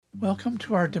Welcome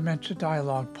to our Dementia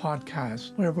Dialogue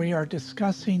podcast, where we are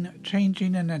discussing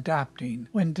changing and adapting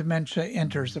when dementia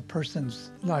enters a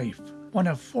person's life. One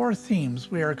of 4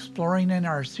 themes we are exploring in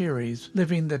our series,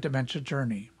 Living the Dementia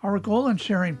Journey. Our goal in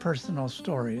sharing personal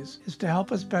stories is to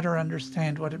help us better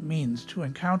understand what it means to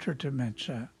encounter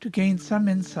dementia, to gain some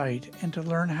insight, and to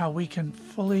learn how we can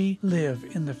fully live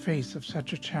in the face of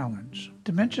such a challenge.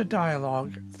 Dementia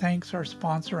Dialogue thanks our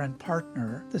sponsor and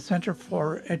partner, the Centre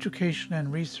for Education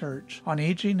and Research on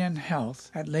Aging and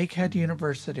Health at Lakehead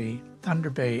University, Thunder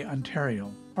Bay,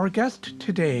 Ontario. Our guest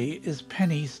today is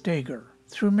Penny Stager.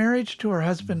 Through marriage to her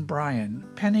husband Brian,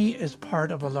 Penny is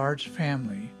part of a large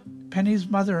family. Penny's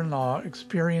mother-in-law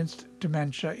experienced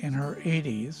dementia in her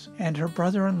 80s, and her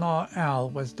brother-in-law Al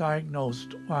was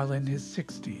diagnosed while in his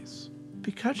 60s.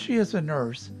 Because she is a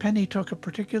nurse, Penny took a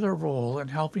particular role in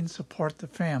helping support the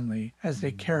family as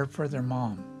they cared for their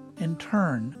mom. In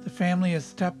turn, the family has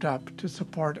stepped up to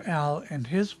support Al and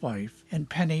his wife, and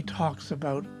Penny talks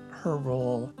about her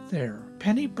role there.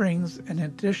 Penny brings an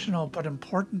additional but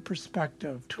important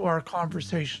perspective to our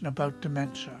conversation about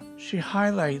dementia. She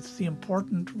highlights the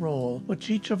important role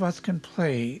which each of us can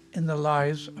play in the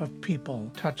lives of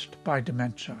people touched by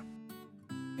dementia.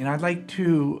 And I'd like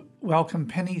to welcome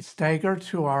Penny Stager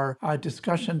to our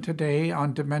discussion today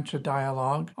on Dementia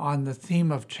Dialogue on the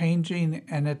theme of changing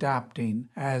and adapting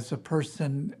as a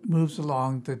person moves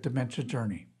along the dementia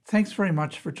journey. Thanks very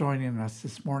much for joining us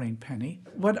this morning, Penny.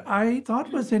 What I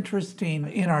thought was interesting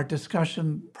in our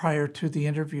discussion prior to the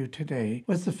interview today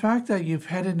was the fact that you've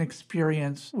had an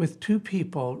experience with 2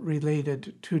 people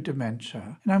related to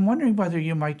dementia. And I'm wondering whether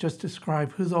you might just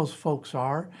describe who those folks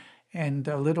are and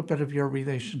a little bit of your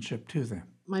relationship to them.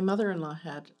 My mother-in-law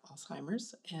had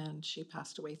Alzheimer's, and she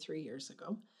passed away 3 years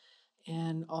ago.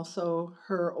 And also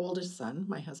her oldest son,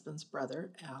 my husband's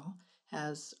brother, Al,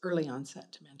 has early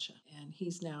onset dementia. And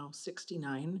he's now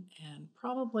 69 and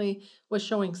probably was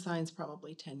showing signs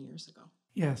probably 10 years ago.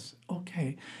 Yes,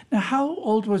 okay. Now, how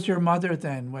old was your mother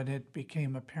then when it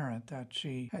became apparent that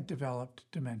she had developed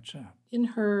dementia? In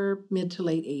her mid to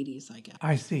late 80s, I guess.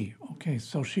 I see. Okay,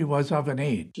 so she was of an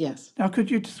age. Yes. Now,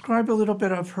 could you describe a little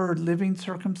bit of her living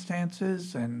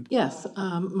circumstances? And Yes,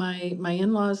 my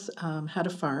in-laws had a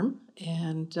farm,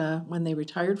 and when they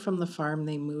retired from the farm,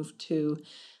 they moved to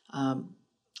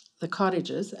the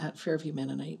cottages at Fairview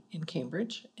Mennonite in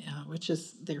Cambridge, which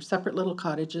is they're separate little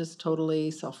cottages, totally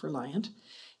self-reliant.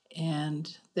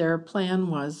 And their plan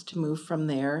was to move from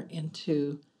there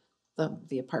into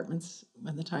the apartments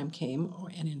when the time came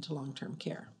and into long-term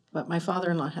care. But my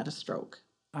father-in-law had a stroke.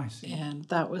 I see. And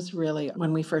that was really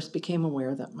when we first became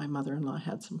aware that my mother-in-law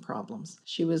had some problems.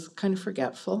 She was kind of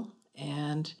forgetful,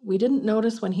 and we didn't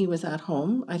notice when he was at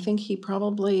home. I think he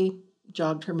probably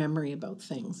jogged her memory about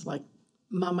things like,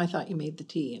 "Mom, I thought you made the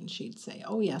tea." And she'd say,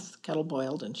 "Oh, yes, kettle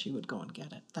boiled," and she would go and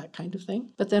get it, that kind of thing.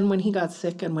 But then when he got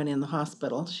sick and went in the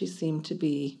hospital, she seemed to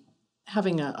be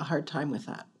having a hard time with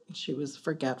that. She was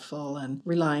forgetful and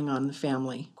relying on the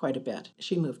family quite a bit.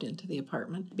 She moved into the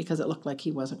apartment because it looked like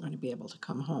he wasn't going to be able to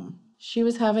come home. She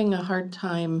was having a hard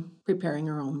time preparing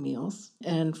her own meals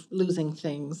and losing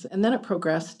things. And then it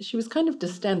progressed. She was kind of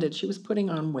distended. She was putting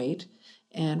on weight,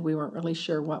 and we weren't really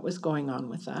sure what was going on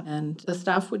with that. And the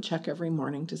staff would check every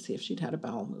morning to see if she'd had a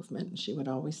bowel movement, and she would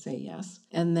always say yes.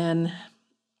 And then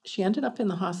she ended up in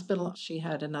the hospital. She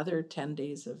had another 10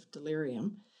 days of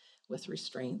delirium with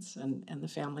restraints, and the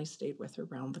family stayed with her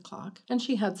round the clock. And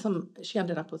she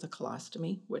ended up with a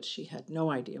colostomy, which she had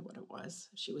no idea what it was.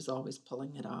 She was always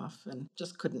pulling it off and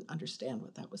just couldn't understand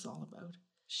what that was all about.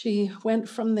 She went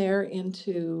from there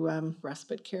into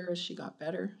respite care as she got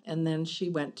better. And then she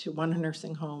went to one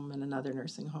nursing home and another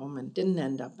nursing home and didn't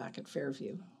end up back at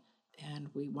Fairview. And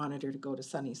we wanted her to go to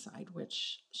Sunnyside,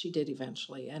 which she did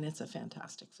eventually. And it's a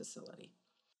fantastic facility.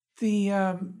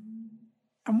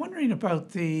 I'm wondering about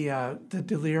the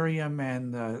delirium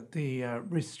and the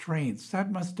restraints. That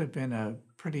must have been a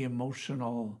pretty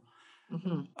emotional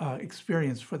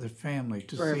experience for the family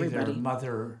to For see everybody. their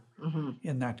mother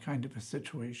in that kind of a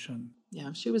situation.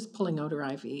 Yeah, she was pulling out her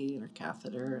IV, her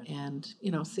catheter, and,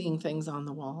 seeing things on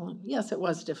the wall. And yes, it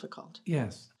was difficult.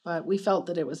 Yes. But we felt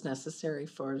that it was necessary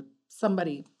for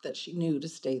somebody that she knew to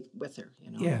stay with her,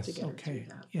 Yes, to get her okay. through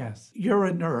that. Yes. You're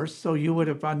a nurse, so you would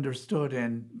have understood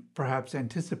and perhaps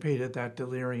anticipated that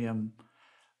delirium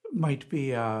might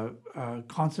be a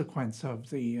consequence of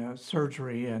the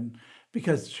surgery, and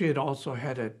because she had also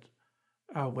had it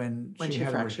when she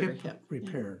had her fractured her hip hip.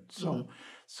 repaired. Yeah.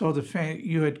 So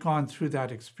you had gone through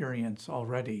that experience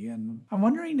already. And I'm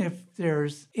wondering if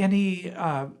there's any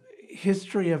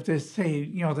history of this, say,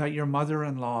 that your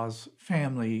mother-in-law's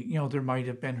family, there might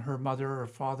have been her mother or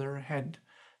father had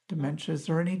dementia. Is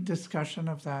there any discussion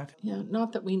of that? Yeah,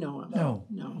 not that we know of. No.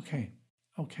 No. Okay.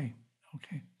 Okay.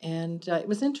 Okay. And it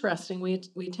was interesting.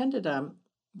 We attended a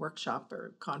workshop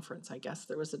or conference, I guess.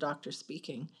 There was a doctor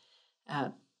speaking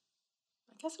at,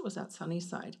 I guess it was at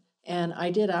Sunnyside. And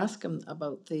I did ask him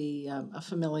about a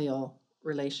familial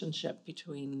relationship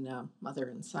between mother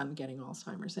and son getting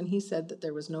Alzheimer's, and he said that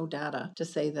there was no data to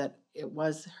say that it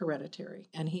was hereditary.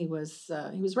 And he was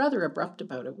rather abrupt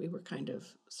about it. We were kind of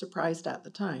surprised at the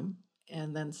time,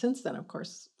 and then since then, of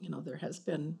course, there has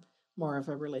been more of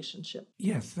a relationship.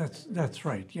 Yes, that's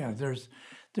right. Yeah,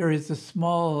 there is a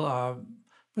small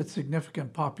but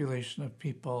significant population of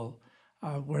people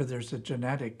where there's a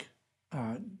genetic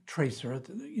tracer,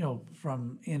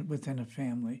 from within a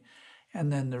family,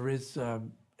 and then there is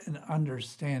an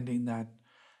understanding that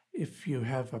if you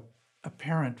have a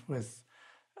parent with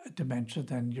dementia,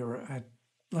 then you're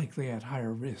likely at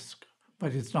higher risk,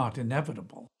 but it's not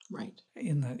inevitable. Right.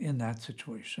 In that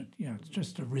situation. Yeah, it's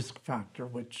just a risk factor,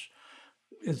 which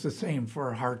is the same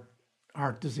for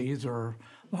heart disease or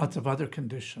lots of other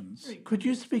conditions. Could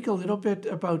you speak a little bit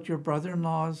about your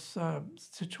brother-in-law's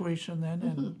situation then,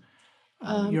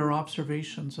 and your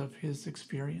observations of his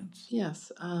experience?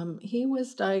 Yes, he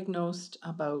was diagnosed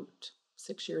about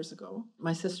 6 years ago.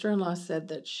 My sister-in-law said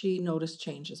that she noticed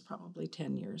changes probably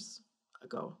 10 years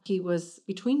ago. He was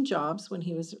between jobs when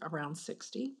he was around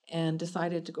 60 and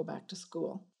decided to go back to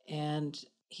school. And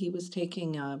he was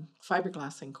taking a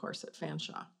fiberglassing course at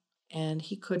Fanshawe, and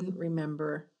he couldn't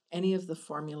remember any of the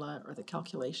formula or the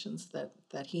calculations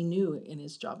that he knew in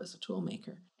his job as a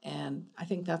toolmaker. And I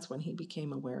think that's when he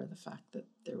became aware of the fact that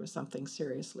there was something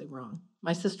seriously wrong.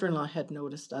 My sister-in-law had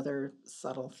noticed other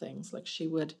subtle things, like he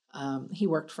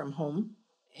worked from home,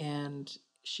 and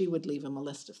she would leave him a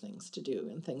list of things to do,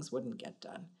 and things wouldn't get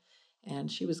done.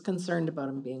 And she was concerned about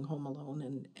him being home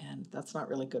alone, and that's not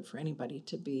really good for anybody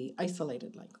to be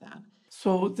isolated like that.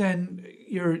 So then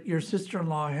your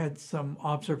sister-in-law had some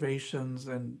observations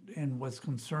and was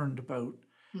concerned about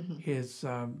his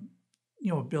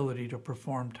ability to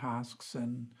perform tasks,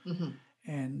 and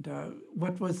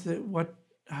what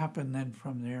happened then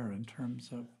from there in terms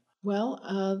of?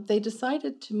 Well, they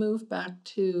decided to move back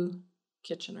to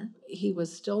Kitchener. He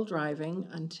was still driving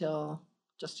until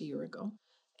just a year ago.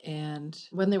 And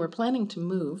when they were planning to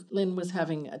move, Lynn was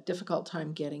having a difficult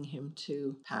time getting him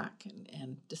to pack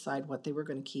and decide what they were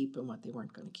going to keep and what they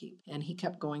weren't going to keep. And he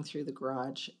kept going through the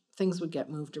garage. Things would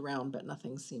get moved around, but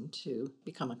nothing seemed to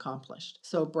become accomplished.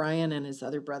 So Brian and his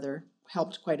other brother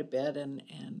helped quite a bit, and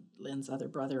Lynn's other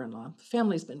brother-in-law. The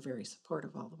family's been very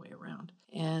supportive all the way around.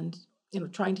 And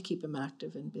trying to keep him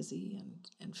active and busy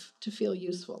and to feel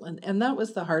useful. And that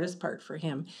was the hardest part for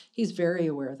him. He's very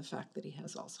aware of the fact that he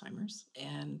has Alzheimer's,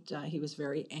 and he was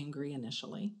very angry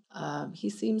initially. He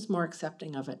seems more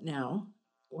accepting of it now.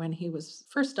 When he was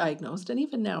first diagnosed, and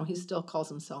even now, he still calls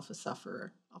himself a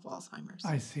sufferer of Alzheimer's.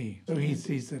 I see. So he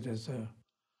sees it as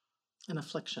an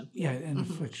affliction. Yeah, an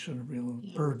affliction, a real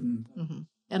burden. Mm-hmm.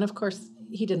 And of course,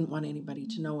 he didn't want anybody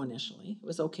to know initially. It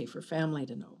was okay for family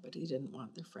to know, but he didn't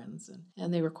want their friends.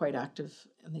 And they were quite active,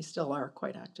 and they still are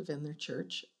quite active in their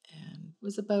church. And it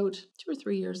was about 2 or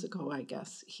 3 years ago, I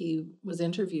guess, he was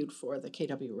interviewed for the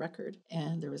KW Record,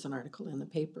 and there was an article in the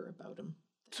paper about him.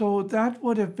 So that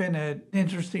would have been an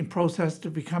interesting process to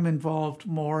become involved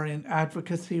more in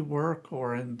advocacy work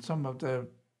or in some of the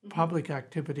public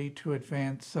activity to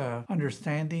advance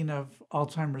understanding of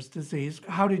Alzheimer's disease.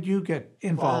 How did you get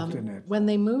involved in it? When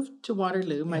they moved to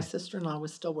Waterloo, my sister-in-law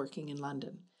was still working in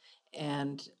London,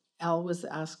 and Al was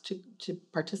asked to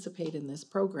participate in this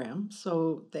program,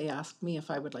 so they asked me if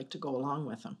I would like to go along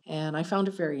with them. And I found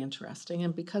it very interesting,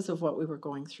 and because of what we were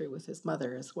going through with his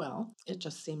mother as well, it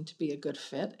just seemed to be a good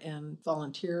fit and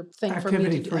volunteer thing Activity for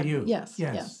me to do. For you.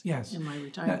 Yes. In my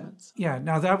retirements.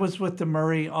 Now that was with the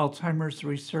Murray Alzheimer's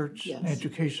Research Yes. and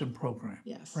Education Program.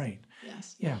 Yes. Right.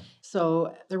 Yes. Yeah.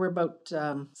 So there were about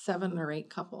 7 or 8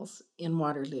 couples in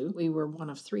Waterloo. We were one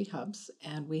of 3 hubs,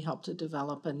 and we helped to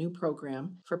develop a new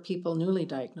program for people newly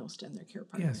diagnosed and their care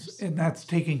partners. Yes, and that's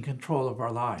taking control of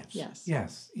our lives. Yes.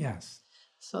 Yes.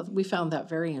 So we found that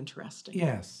very interesting.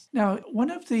 Yes. Now, one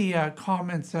of the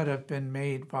comments that have been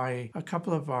made by a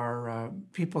couple of our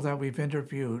people that we've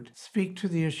interviewed speak to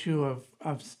the issue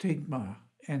of stigma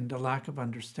and a lack of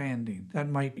understanding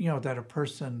that that a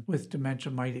person with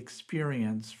dementia might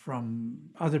experience from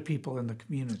other people in the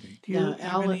community. Do you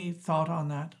have any thought on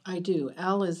that? I do.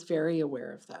 Al is very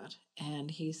aware of that.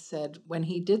 And he said when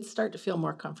he did start to feel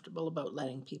more comfortable about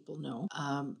letting people know,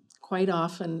 quite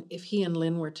often, if he and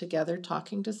Lynn were together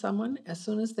talking to someone, as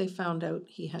soon as they found out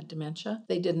he had dementia,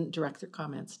 they didn't direct their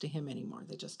comments to him anymore.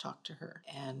 They just talked to her.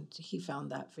 And he found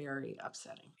that very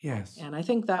upsetting. Yes. And I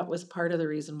think that was part of the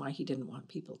reason why he didn't want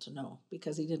people to know,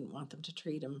 because he didn't want them to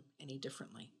treat him any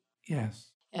differently.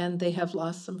 Yes. And they have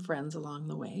lost some friends along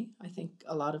the way. I think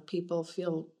a lot of people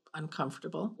feel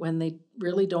uncomfortable when they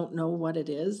really don't know what it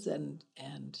is, and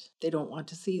they don't want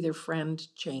to see their friend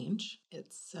change.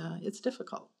 It's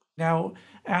difficult. Now,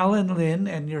 Alan, Lynn,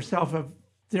 and yourself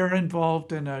they're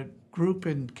involved in a group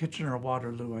in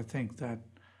Kitchener-Waterloo, I think that.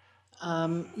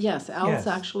 Yes, Al's Yes.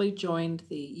 actually joined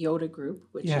the YODA group,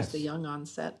 which is the Yes. Young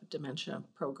Onset Dementia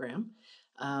Program.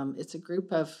 It's a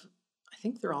group of, I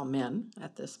think they're all men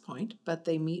at this point, but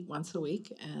they meet once a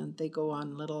week and they go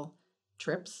on little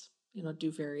trips,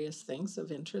 do various things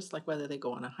of interest, like whether they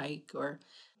go on a hike or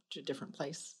to a different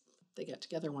place. They get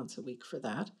together once a week for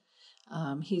that.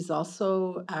 He's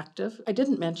also active. I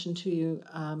didn't mention to you,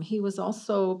 he was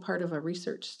also part of a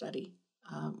research study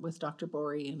with Dr.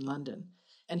 Borey in London,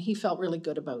 and he felt really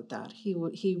good about that.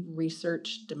 He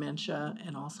researched dementia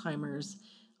and Alzheimer's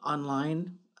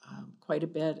online quite a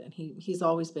bit, and he's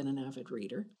always been an avid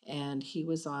reader. And he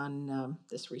was on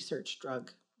this research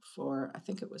drug for, I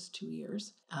think it was 2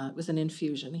 years. It was an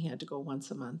infusion. He had to go once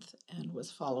a month and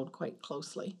was followed quite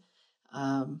closely.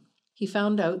 He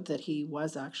found out that he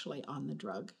was actually on the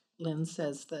drug. Lynn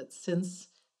says that since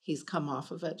he's come off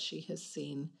of it, she has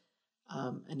seen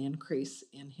an increase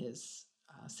in his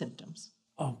symptoms.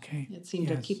 Okay. It seemed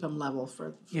to keep him level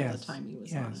for the time he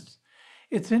was on it.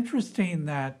 It's interesting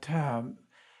that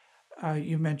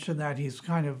you mentioned that he's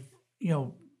kind of,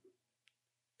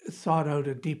 sought out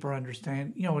a deeper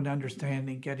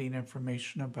understanding, getting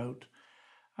information about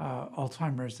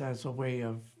Alzheimer's as a way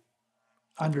of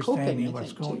understanding coping,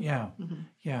 what's think, going. too. Yeah,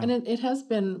 yeah. And it has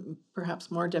been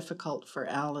perhaps more difficult for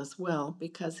Al as well,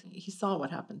 because he saw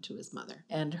what happened to his mother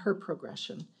and her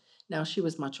progression. Now, she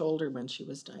was much older when she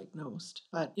was diagnosed,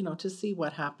 but to see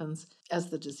what happens as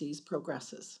the disease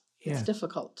progresses, it's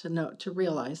difficult to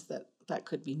realize that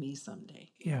could be me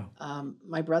someday. Yeah.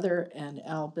 My brother and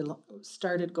Al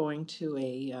started going to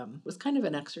was kind of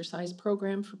an exercise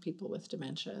program for people with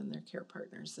dementia and their care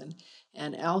partners,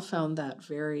 and Al found that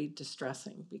very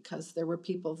distressing, because there were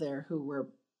people there who were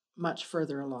much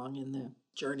further along in the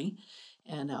journey.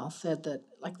 And Al said that,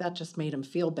 like, that just made him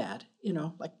feel bad,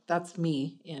 like that's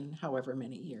me in however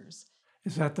many years.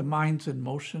 Is that the Minds in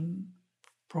Motion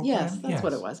program? Yes, that's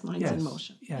what it was, Minds in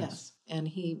Motion. Yes. And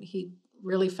he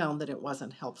really found that it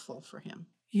wasn't helpful for him.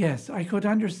 Yes, I could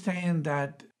understand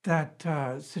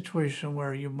that situation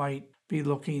where you might be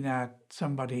looking at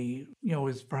somebody,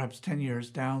 is perhaps 10 years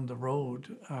down the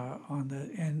road on the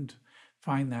end,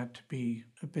 find that to be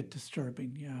a bit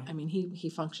disturbing. Yeah. I mean, he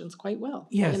functions quite well.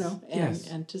 Yes.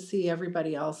 And to see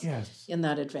everybody else in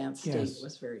that advanced state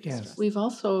was very distressing. We've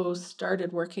also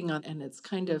started working on, and it's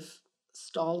kind of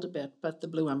stalled a bit, but the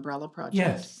Blue Umbrella Project.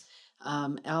 Yes.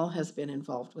 Al has been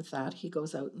involved with that. He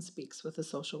goes out and speaks with a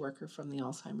social worker from the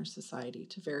Alzheimer's Society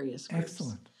to various groups.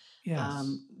 Excellent. Yes.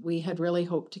 We had really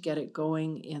hoped to get it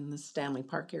going in the Stanley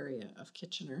Park area of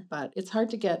Kitchener, but it's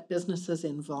hard to get businesses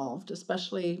involved,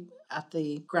 especially at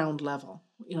the ground level.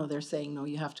 They're saying, no,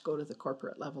 you have to go to the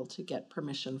corporate level to get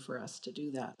permission for us to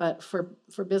do that. But for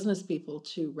business people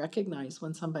to recognize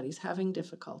when somebody's having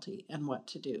difficulty and what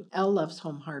to do. Al loves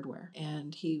home hardware,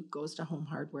 and he goes to home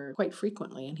hardware quite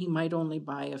frequently, and he might only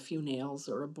buy a few nails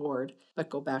or a board, but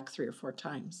go back 3 or 4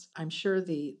 times. I'm sure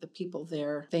the people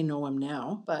there, they know him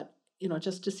now, but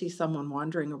just to see someone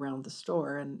wandering around the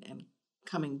store and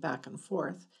coming back and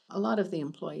forth, a lot of the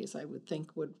employees, I would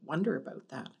think, would wonder about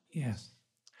that. Yes.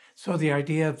 So the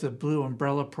idea of the Blue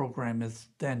Umbrella program is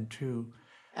then to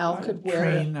Al could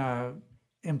train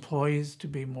employees to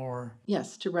be more...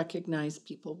 Yes, to recognize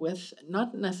people with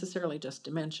not necessarily just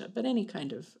dementia, but any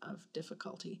kind of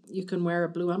difficulty. You can wear a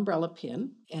blue umbrella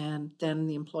pin, and then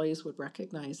the employees would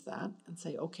recognize that and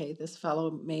say, okay, this fellow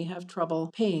may have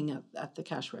trouble paying at the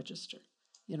cash register.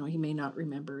 He may not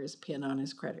remember his PIN on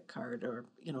his credit card, or,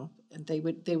 and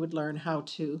they would learn how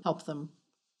to help them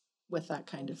with that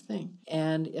kind of thing.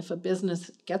 And if a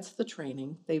business gets the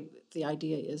training, the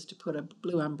idea is to put a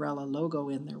Blue Umbrella logo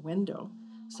in their window,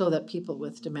 so that people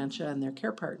with dementia and their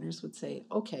care partners would say,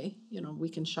 okay, we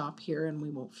can shop here and we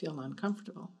won't feel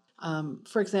uncomfortable.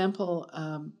 For example,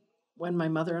 when my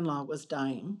mother-in-law was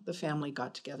dying, the family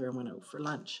got together and went out for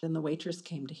lunch. And the waitress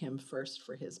came to him first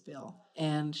for his bill.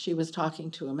 And she was talking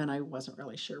to him, and I wasn't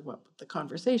really sure what the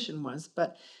conversation was,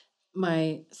 but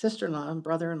my sister-in-law and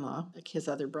brother-in-law, like his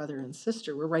other brother and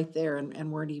sister, were right there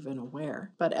and weren't even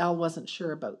aware. But Al wasn't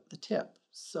sure about the tip.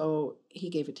 So he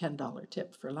gave a $10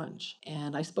 tip for lunch.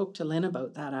 And I spoke to Lynn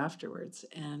about that afterwards,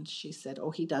 and she said,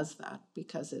 oh, he does that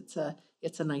because it's a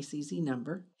nice, easy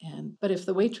number. But if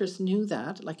the waitress knew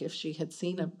that, like if she had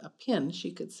seen a pin,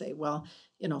 she could say, well,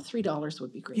 $3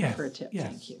 would be great Yes, for a tip. yes,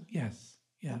 Thank you. yes,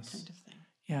 That yes. kind of thing.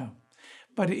 Yeah.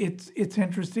 But it's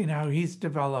interesting how he's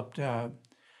developed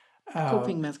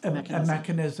Coping a mechanism.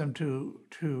 mechanism to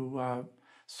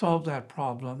solve that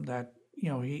problem, that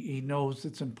he knows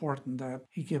it's important that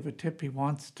he give a tip. He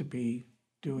wants to be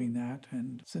doing that,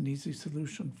 and it's an easy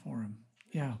solution for him.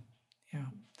 Yeah.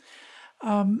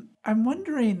 I'm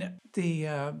wondering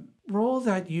the role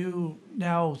that you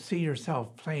now see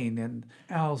yourself playing in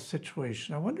Al's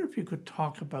situation. I wonder if you could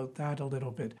talk about that a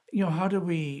little bit. How do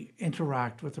we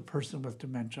interact with a person with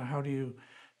dementia? How do you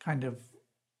kind of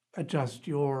adjust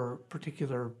your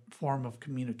particular form of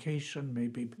communication,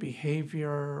 maybe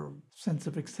behavior, sense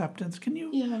of acceptance? Can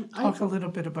you talk a little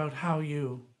bit about how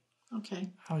you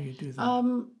do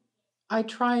that?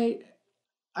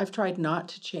 I've tried not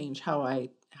to change how I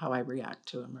react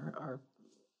to him, or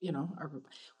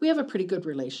we have a pretty good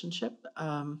relationship.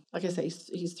 Like I say,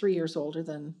 he's 3 years older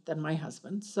than my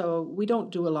husband, so we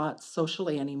don't do a lot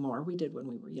socially anymore. We did when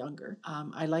we were younger.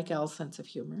 I like Al's sense of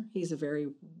humor. He's a very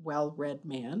well-read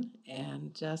man,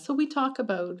 and so we talk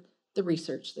about the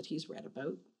research that he's read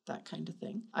about, that kind of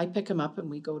thing. I pick him up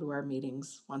and we go to our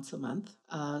meetings once a month.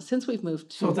 Since we've moved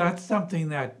to... So that's something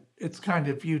that it's kind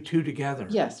of you two together?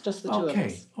 Yes, just the two of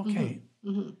us. Okay.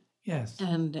 Mm-hmm. Yes.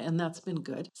 And that's been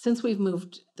good. Since we've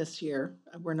moved this year,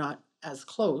 we're not as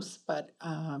close, but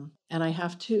and I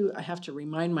have to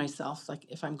remind myself, like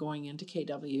if I'm going into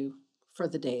KW for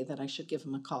the day, that I should give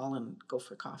him a call and go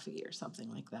for coffee or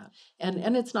something like that.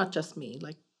 And it's not just me,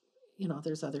 like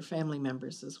there's other family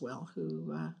members as well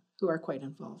who are quite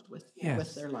involved with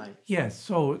their lives. Yes,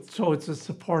 so it's a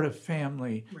supportive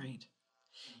family. Right.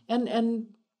 And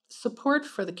support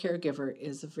for the caregiver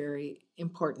is a very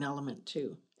important element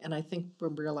too. And I think we're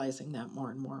realizing that more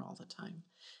and more all the time.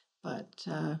 But,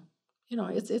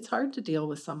 it's hard to deal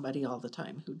with somebody all the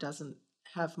time who doesn't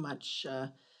have much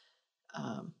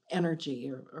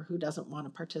energy, or who doesn't want to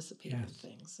participate in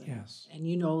things. And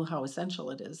you know how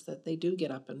essential it is that they do get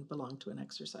up and belong to an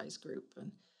exercise group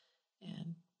and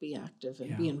be active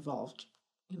and be involved,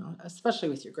 especially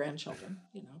with your grandchildren,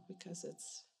 because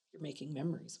you're making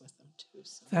memories with them too.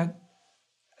 So. That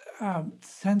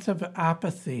sense of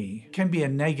apathy can be a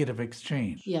negative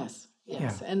exchange. Yes.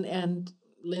 Yeah. And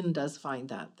Lynn does find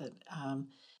that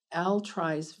Al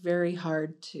tries very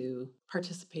hard to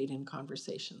participate in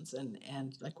conversations,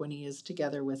 and like when he is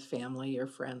together with family or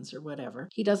friends or whatever,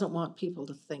 he doesn't want people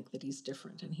to think that he's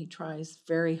different, and he tries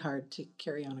very hard to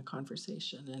carry on a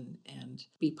conversation and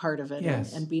be part of it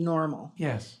and be normal.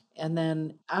 Yes. And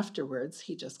then afterwards,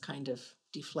 he just kind of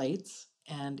deflates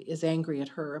and is angry at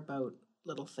her about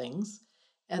little things,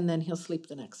 and then he'll sleep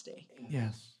the next day.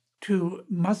 Yes. To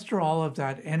muster all of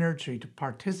that energy to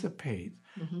participate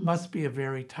must be a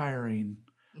very tiring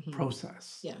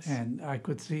process. Yes. And I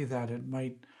could see that it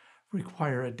might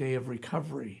require a day of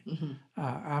recovery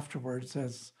afterwards,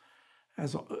 as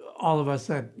all of us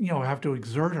that have to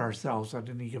exert ourselves at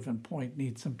any given point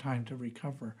need some time to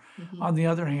recover. On the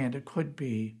other hand, it could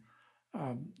be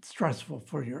stressful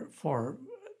for the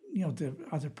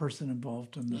other person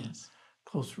involved in the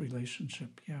close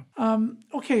relationship. Yeah.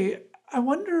 Okay. I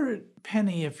wonder,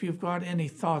 Penny, if you've got any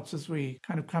thoughts as we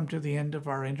kind of come to the end of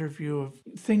our interview of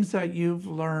things that you've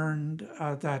learned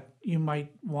that you might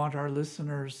want our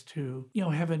listeners to,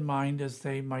 have in mind as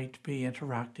they might be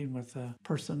interacting with a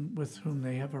person with whom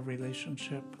they have a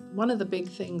relationship. One of the big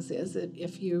things is that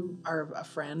if you are a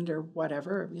friend or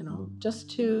whatever, just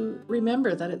to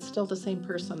remember that it's still the same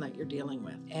person that you're dealing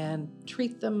with, and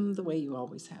treat them the way you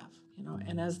always have.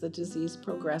 And as the disease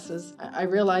progresses, I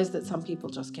realize that some people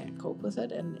just can't cope with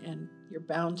it, and you're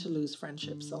bound to lose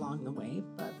friendships along the way.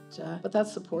 But that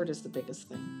support is the biggest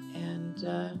thing, and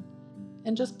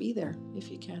just be there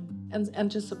if you can, and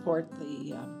to support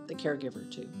the caregiver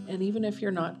too. And even if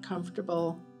you're not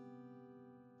comfortable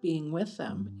being with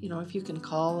them, if you can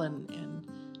call and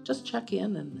just check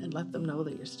in and let them know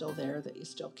that you're still there, that you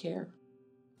still care.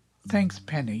 Thanks,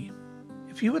 Penny.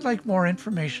 If you would like more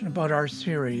information about our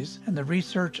series and the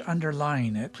research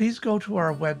underlying it, please go to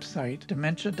our website,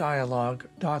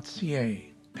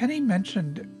 dementiadialogue.ca. Penny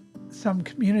mentioned some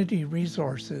community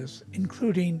resources,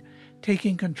 including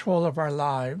Taking Control of Our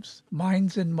Lives,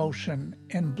 Minds in Motion,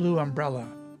 and Blue Umbrella.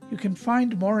 You can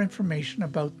find more information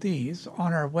about these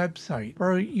on our website,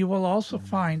 where you will also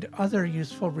find other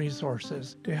useful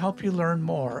resources to help you learn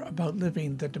more about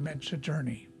living the dementia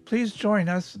journey. Please join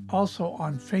us also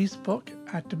on Facebook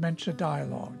at Dementia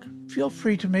Dialogue. Feel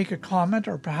free to make a comment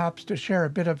or perhaps to share a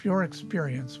bit of your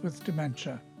experience with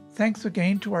dementia. Thanks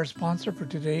again to our sponsor for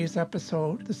today's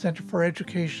episode, the Centre for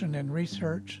Education and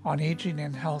Research on Aging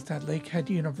and Health at Lakehead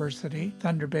University,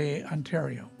 Thunder Bay,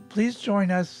 Ontario. Please join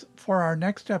us for our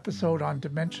next episode on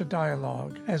Dementia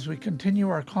Dialogue as we continue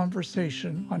our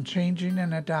conversation on changing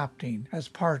and adapting as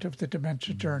part of the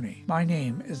dementia journey. My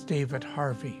name is David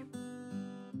Harvey.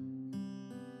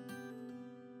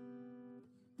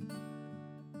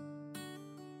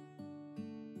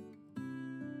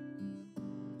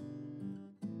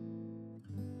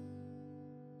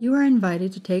 You are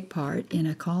invited to take part in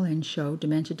a call-in show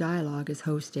Dementia Dialogue is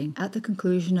hosting at the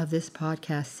conclusion of this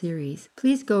podcast series.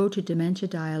 Please go to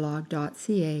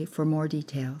dementiadialogue.ca for more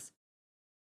details.